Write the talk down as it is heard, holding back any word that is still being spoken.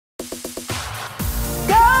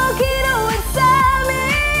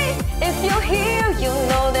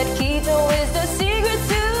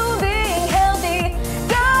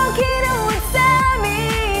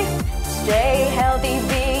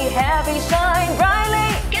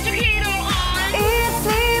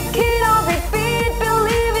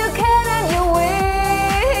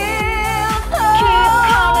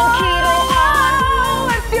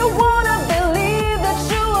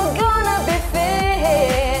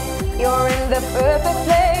the perfect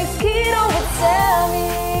place. Keto with Sammy.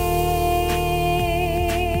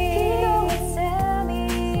 Keto with Sammy.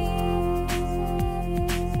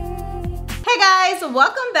 Hey guys,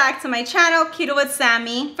 welcome back to my channel, Keto with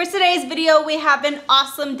Sammy. For today's video, we have an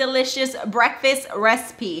awesome, delicious breakfast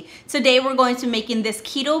recipe. Today, we're going to be making this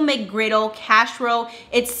Keto McGriddle casserole.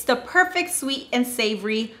 It's the perfect sweet and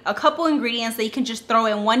savory, a couple ingredients that you can just throw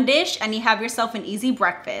in one dish and you have yourself an easy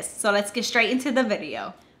breakfast. So let's get straight into the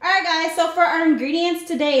video. Alright guys, so for our ingredients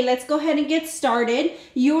today, let's go ahead and get started.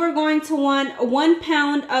 You are going to want 1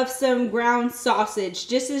 pound of some ground sausage.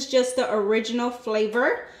 This is just the original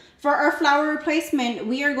flavor. For our flour replacement,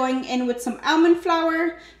 we are going in with some almond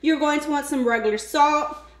flour. You're going to want some regular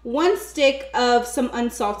salt, 1 stick of some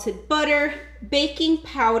unsalted butter, baking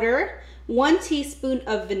powder, 1 teaspoon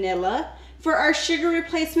of vanilla. For our sugar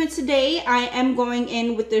replacement today, I am going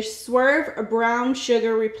in with the Swerve brown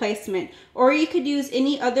sugar replacement, or you could use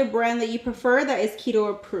any other brand that you prefer that is keto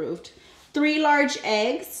approved. 3 large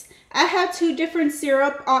eggs. I have 2 different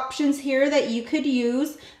syrup options here that you could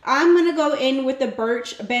use. I'm gonna go in with the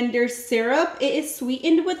Birch Bender syrup. It is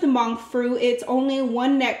sweetened with the monk fruit. It's only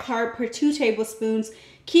 1 net carb per 2 tablespoons.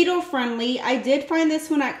 Keto friendly. I did find this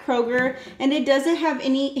one at Kroger and it doesn't have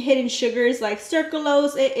any hidden sugars like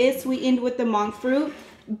sucralose. It is sweetened with the monk fruit.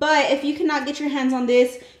 But if you cannot get your hands on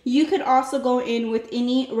this, you could also go in with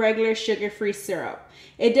any regular sugar-free syrup.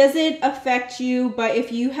 It doesn't affect you, but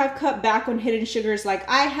if you have cut back on hidden sugars like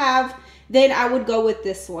I have, then I would go with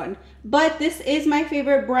this one. But this is my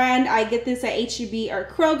favorite brand. I get this at H-E-B or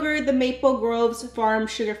Kroger, the Maple Groves Farm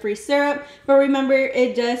sugar-free syrup. But remember,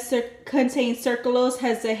 it does contain sucralose,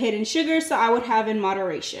 has the hidden sugar, so I would have in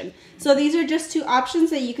moderation. So these are just 2 options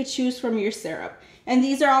that you could choose from your syrup. And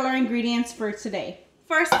these are all our ingredients for today.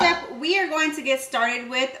 First step we are going to get started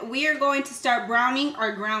with, we are going to start browning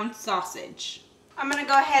our ground sausage. I'm going to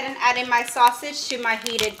go ahead and add in my sausage to my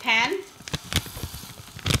heated pan.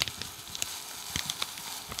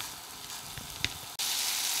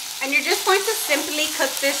 And you're just going to simply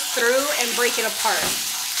cook this through and break it apart.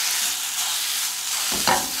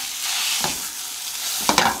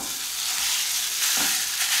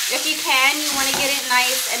 If you can, you want to get it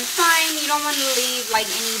nice and fine. You don't want to leave like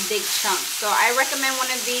any big chunks. So I recommend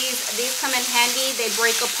one of these. These come in handy. They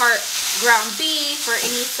break apart ground beef or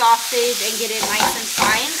any sausage and get it nice and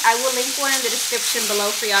fine. I will link one in the description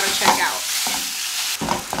below for y'all to check out.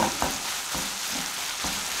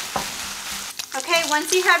 Okay,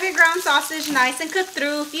 once you have your ground sausage nice and cooked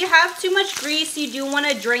through, if you have too much grease, you do want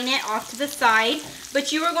to drain it off to the side.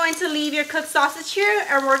 But you are going to leave your cooked sausage here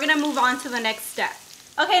and we're going to move on to the next step.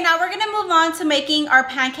 Okay, now we're going to move on to making our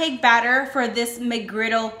pancake batter for this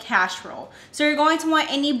McGriddle casserole. So you're going to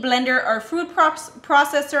want any blender or food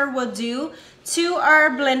processor will do. To our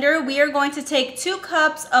blender, we are going to take 2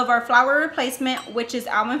 cups of our flour replacement, which is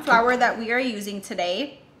almond flour that we are using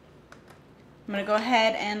today. I'm going to go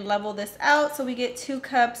ahead and level this out so we get 2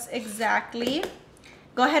 cups exactly.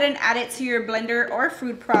 Go ahead and add it to your blender or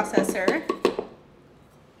food processor.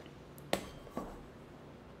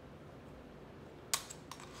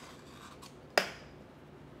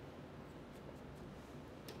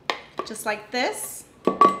 Just like this.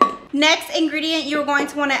 Next ingredient you're going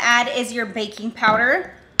to want to add is your baking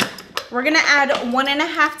powder. We're going to add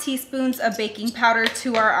 1.5 teaspoons of baking powder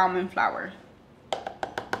to our almond flour.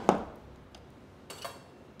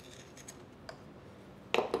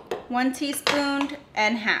 One teaspoon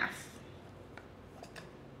and half.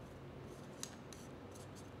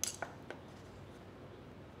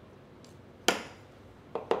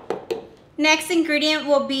 Next ingredient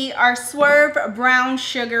will be our Swerve brown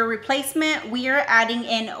sugar replacement. We are adding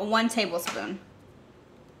in 1 tablespoon.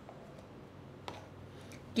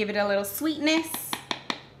 Give it a little sweetness.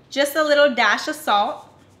 Just a little dash of salt.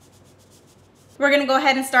 We're going to go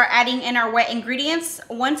ahead and start adding in our wet ingredients.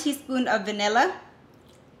 1 teaspoon of vanilla.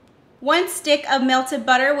 1 stick of melted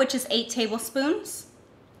butter, which is 8 tablespoons.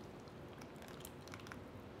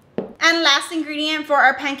 And last ingredient for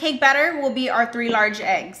our pancake batter will be our 3 large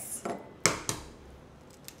eggs.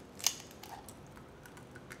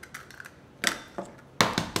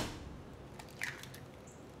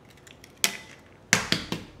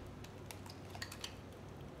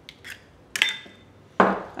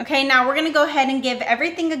 Okay, now we're gonna go ahead and give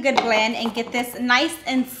everything a good blend and get this nice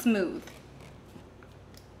and smooth.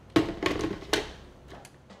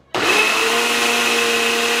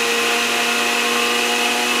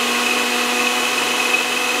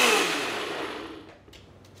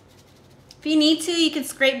 If you need to, you can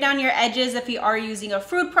scrape down your edges if you are using a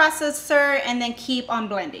food processor, and then keep on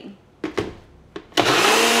blending.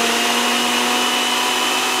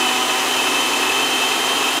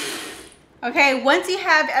 Okay, once you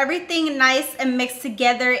have everything nice and mixed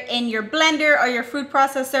together in your blender or your food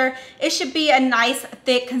processor, it should be a nice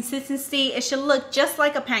thick consistency. It should look just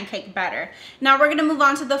like a pancake batter. Now we're gonna move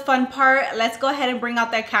on to the fun part. Let's go ahead and bring out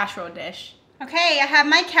that casserole dish. Okay, I have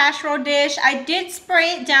my casserole dish. I did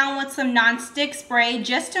spray it down with some non-stick spray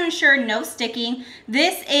just to ensure no sticking.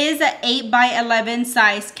 This is an 8x11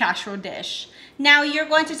 size casserole dish. Now you're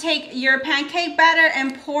going to take your pancake batter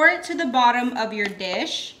and pour it to the bottom of your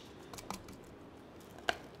dish.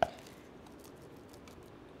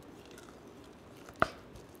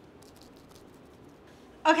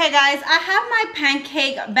 Okay guys, I have my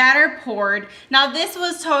pancake batter poured. Now this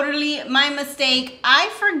was totally my mistake. I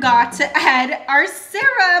forgot to add our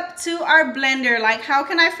syrup to our blender. Like, how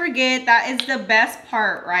can I forget? That is the best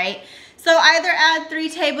part, right? So either add 3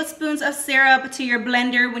 tablespoons of syrup to your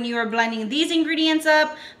blender when you are blending these ingredients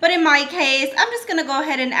up. But in my case, I'm just gonna go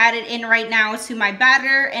ahead and add it in right now to my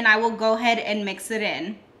batter, and I will go ahead and mix it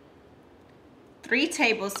in. 3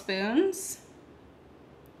 tablespoons.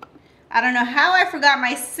 I don't know how I forgot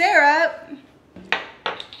my syrup.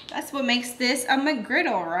 That's what makes this a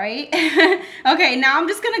McGriddle, right? Okay, now I'm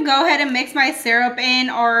just gonna go ahead and mix my syrup in,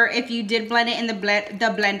 or if you did blend it in the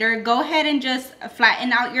blender, go ahead and just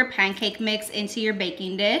flatten out your pancake mix into your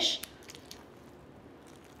baking dish.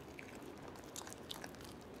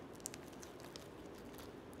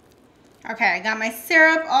 Okay, I got my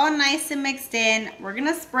syrup all nice and mixed in. We're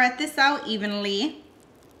gonna spread this out evenly.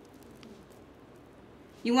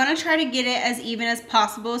 You want to try to get it as even as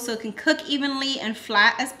possible so it can cook evenly and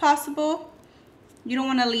flat as possible. You don't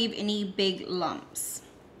want to leave any big lumps.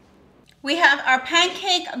 We have our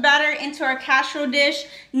pancake batter into our casserole dish.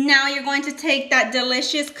 Now you're going to take that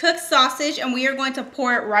delicious cooked sausage and we are going to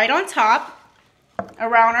pour it right on top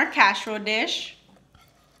around our casserole dish.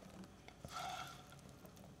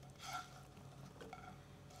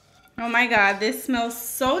 Oh my God, this smells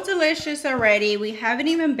so delicious already. We haven't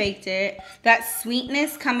even baked it. That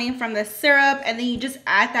sweetness coming from the syrup, and then you just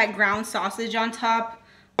add that ground sausage on top.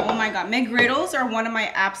 Oh my God, McGriddles are one of my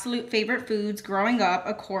absolute favorite foods growing up,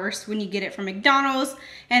 of course, when you get it from McDonald's,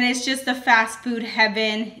 and it's just a fast food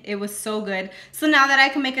heaven. It was so good. So now that I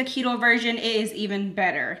can make a keto version, it is even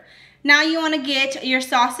better. Now you want to get your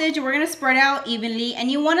sausage, we're going to spread it out evenly, and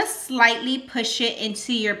you want to slightly push it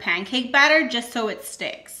into your pancake batter just so it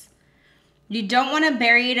sticks. You don't want to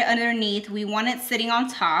bury it underneath. We want it sitting on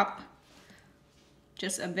top.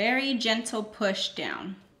 Just a very gentle push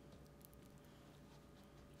down.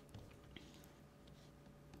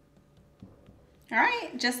 All right,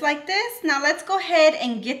 just like this. Now let's go ahead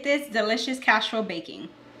and get this delicious casserole baking.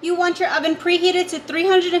 You want your oven preheated to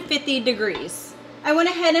 350 degrees. I went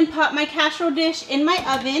ahead and put my casserole dish in my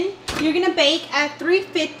oven. You're gonna bake at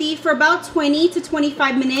 350 for about 20 to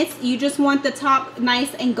 25 minutes. You just want the top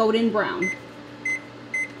nice and golden brown.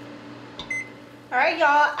 All right,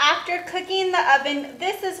 y'all, after cooking in the oven,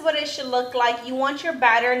 this is what it should look like. You want your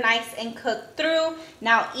batter nice and cooked through.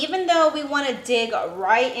 Now, even though we want to dig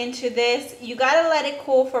right into this, you gotta let it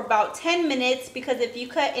cool for about 10 minutes because if you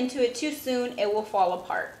cut into it too soon, it will fall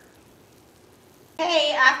apart.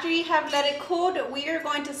 Okay, after you have let it cool, we are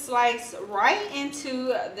going to slice right into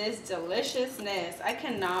this deliciousness. I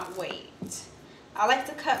cannot wait. I like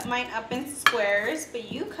to cut mine up in squares,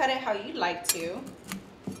 but you cut it how you like to.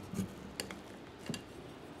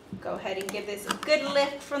 Go ahead and give this a good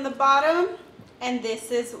lift from the bottom, and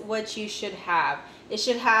this is what you should have. It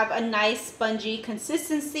should have a nice spongy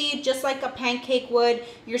consistency, just like a pancake would.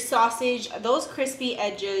 Your sausage, those crispy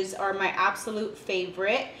edges are my absolute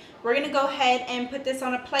favorite. We're gonna go ahead and put this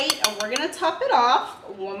on a plate, and we're gonna top it off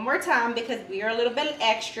one more time because we are a little bit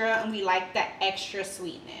extra and we like that extra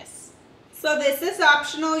sweetness. So this is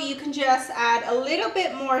optional. You can just add a little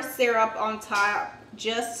bit more syrup on top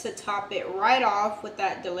just to top it right off with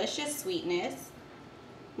that delicious sweetness.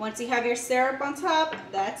 Once you have your syrup on top,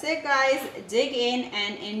 that's it, guys. Dig in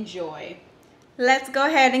and enjoy. Let's go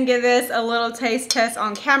ahead and give this a little taste test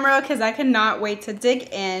on camera because I cannot wait to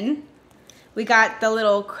dig in. We got the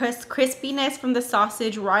little crispiness from the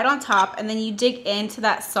sausage right on top, and then you dig into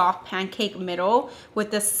that soft pancake middle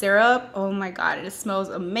with the syrup. Oh my God, it smells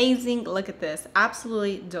amazing. Look at this,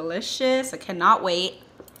 absolutely delicious. I cannot wait.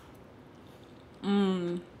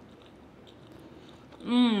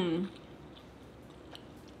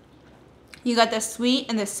 You got the sweet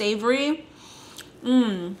and the savory.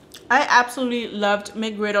 I absolutely loved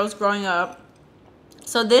McGriddles growing up.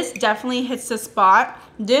 So this definitely hits the spot.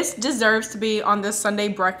 This deserves to be on the Sunday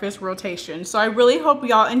breakfast rotation. So I really hope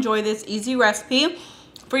y'all enjoy this easy recipe.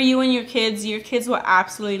 for you and your kids. Your kids will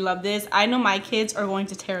absolutely love this. I know my kids are going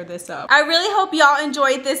to tear this up. I really hope y'all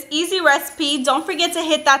enjoyed this easy recipe. Don't forget to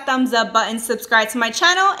hit that thumbs up button, subscribe to my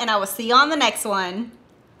channel, and I will see you on the next one.